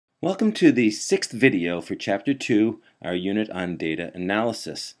Welcome to the sixth video for Chapter 2, our unit on data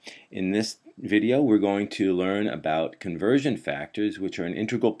analysis. In this video, we're going to learn about conversion factors, which are an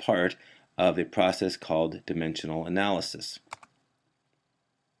integral part of a process called dimensional analysis.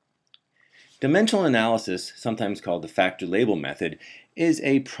 Dimensional analysis, sometimes called the factor label method, is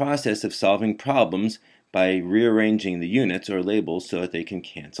a process of solving problems by rearranging the units or labels so that they can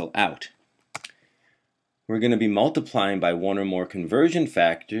cancel out. We're going to be multiplying by one or more conversion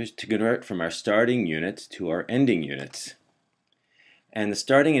factors to convert from our starting units to our ending units. And the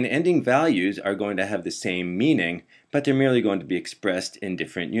starting and ending values are going to have the same meaning, but they're merely going to be expressed in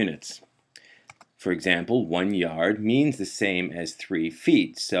different units. For example, 1 yard means the same as 3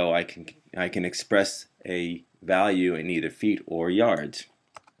 feet, so I can express a value in either feet or yards.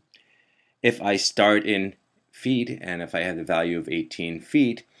 If I start in feet and if I have the value of 18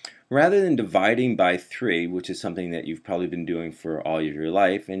 feet, rather than dividing by 3, which is something that you've probably been doing for all of your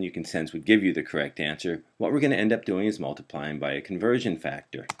life and you can sense would give you the correct answer, what we're going to end up doing is multiplying by a conversion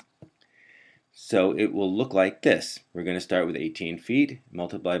factor. So it will look like this. We're going to start with 18 feet,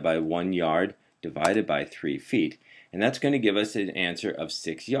 multiply by 1 yard, divided by 3 feet. And that's going to give us an answer of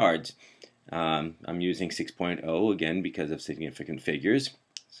 6 yards. I'm using 6.0 again because of significant figures.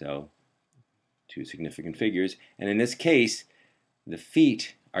 So 2 significant figures. And in this case, the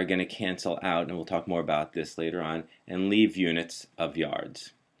feet are going to cancel out, and we'll talk more about this later on, and leave units of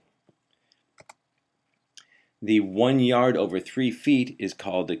yards. The 1 yard over 3 feet is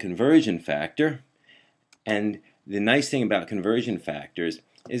called the conversion factor, and the nice thing about conversion factors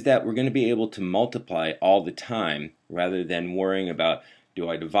is that we're going to be able to multiply all the time rather than worrying about, do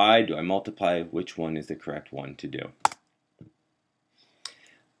I divide, do I multiply, which one is the correct one to do.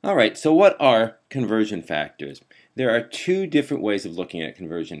 Alright, so what are conversion factors? There are 2 different ways of looking at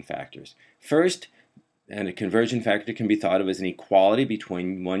conversion factors. First, and a conversion factor can be thought of as an equality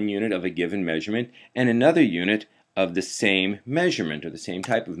between one unit of a given measurement and another unit of the same measurement or the same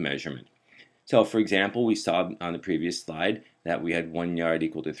type of measurement. So for example, we saw on the previous slide that we had 1 yard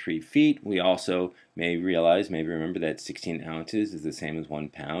equal to 3 feet. We also may remember that 16 ounces is the same as 1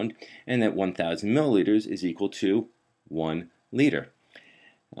 pound and that 1,000 milliliters is equal to 1 liter.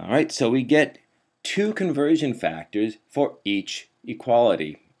 Alright, so we get 2 conversion factors for each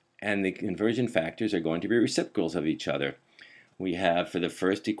equality, and the conversion factors are going to be reciprocals of each other. We have, for the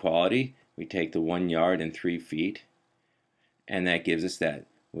first equality, we take the 1 yard and 3 feet, and that gives us that.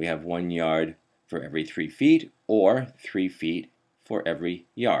 We have 1 yard for every 3 feet, or 3 feet for every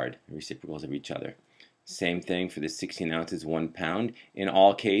yard, reciprocals of each other. Same thing for the 16 ounces, 1 pound. In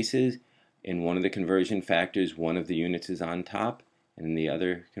all cases, in one of the conversion factors, one of the units is on top, and in the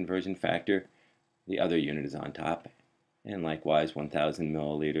other conversion factor, the other unit is on top. And likewise, 1,000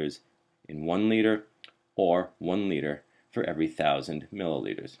 milliliters in 1 liter, or 1 liter for every 1,000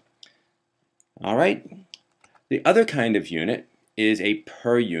 milliliters. Alright, the other kind of unit is a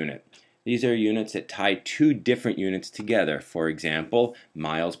per unit. These are units that tie 2 different units together. For example,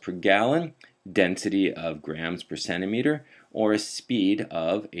 miles per gallon, density of grams per centimeter, or a speed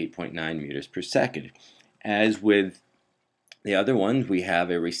of 8.9 meters per second. As with the other ones, we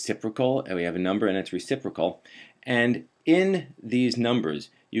have a reciprocal, and we have a number and it's reciprocal. And in these numbers,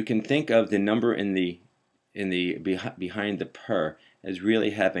 you can think of the number behind the per as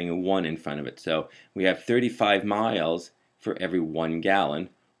really having a 1 in front of it. So we have 35 miles for every 1 gallon,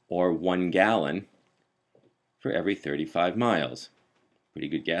 or 1 gallon for every 35 miles. Pretty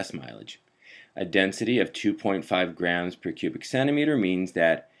good gas mileage. A density of 2.5 grams per cubic centimeter means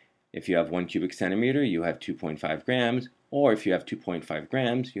that if you have 1 cubic centimeter, you have 2.5 grams, or if you have 2.5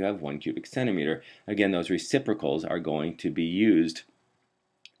 grams, you have 1 cubic centimeter. Again, those reciprocals are going to be used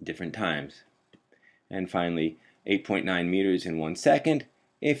different times. And finally, 8.9 meters in 1 second.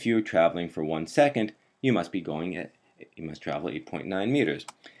 If you're traveling for 1 second, you must travel 8.9 meters.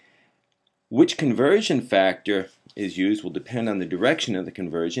 Which conversion factor is used will depend on the direction of the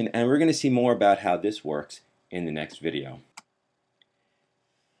conversion, and we're going to see more about how this works in the next video.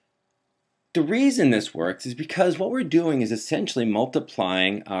 The reason this works is because what we're doing is essentially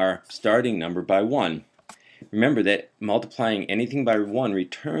multiplying our starting number by 1. Remember that multiplying anything by 1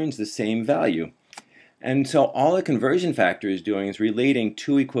 returns the same value. And so all a conversion factor is doing is relating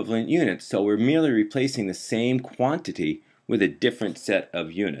 2 equivalent units. So we're merely replacing the same quantity with a different set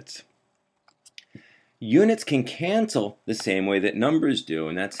of units. Units can cancel the same way that numbers do,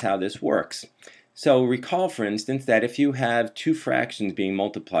 and that's how this works. So recall, for instance, that if you have 2 fractions being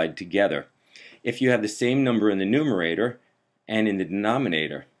multiplied together, if you have the same number in the numerator and in the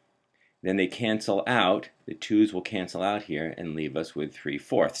denominator, then they cancel out. The 2's will cancel out here and leave us with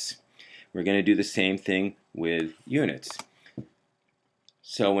 3/4. We're going to do the same thing with units.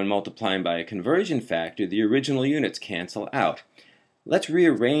 So when multiplying by a conversion factor, the original units cancel out. Let's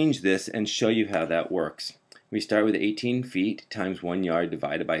rearrange this and show you how that works. We start with 18 feet times 1 yard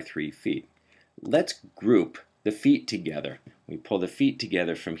divided by 3 feet. Let's group the feet together. We pull the feet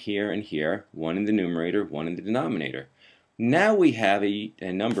together from here and here, one in the numerator, one in the denominator. Now we have a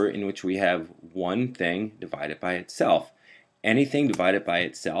number in which we have one thing divided by itself. Anything divided by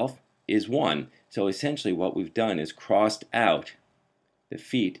itself is 1. So essentially what we've done is crossed out the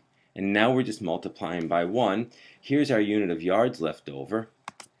feet, and now we're just multiplying by 1. Here's our unit of yards left over,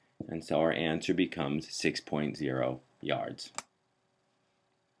 and so our answer becomes 6.0 yards.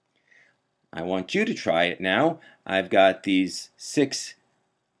 I want you to try it now. I've got these 6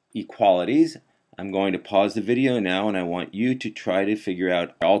 equalities. I'm going to pause the video now, and I want you to try to figure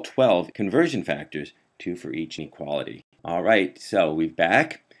out all 12 conversion factors, 2 for each equality. Alright, so we're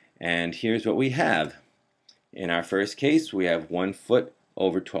back, and here's what we have. In our first case, we have 1 foot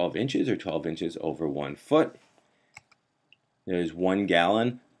over 12 inches, or 12 inches over 1 foot. There's 1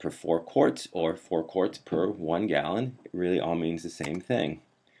 gallon per 4 quarts, or 4 quarts per 1 gallon. It really all means the same thing.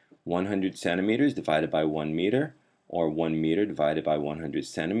 100 centimeters divided by 1 meter, or 1 meter divided by 100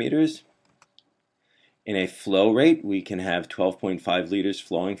 centimeters. In a flow rate, we can have 12.5 liters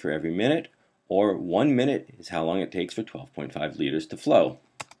flowing for every minute, or 1 minute is how long it takes for 12.5 liters to flow.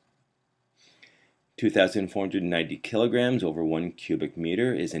 2,490 kilograms over 1 cubic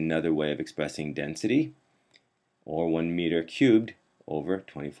meter is another way of expressing density, or 1 meter cubed over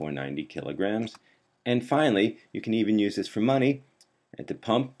 2,490 kilograms. And finally, you can even use this for money. At the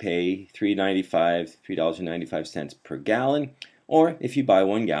pump, pay $3.95 per gallon, or if you buy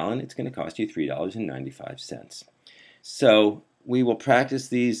 1 gallon, it's going to cost you $3.95. So we will practice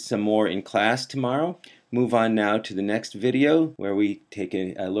these some more in class tomorrow. Move on now to the next video where we take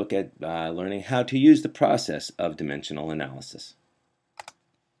a look at learning how to use the process of dimensional analysis.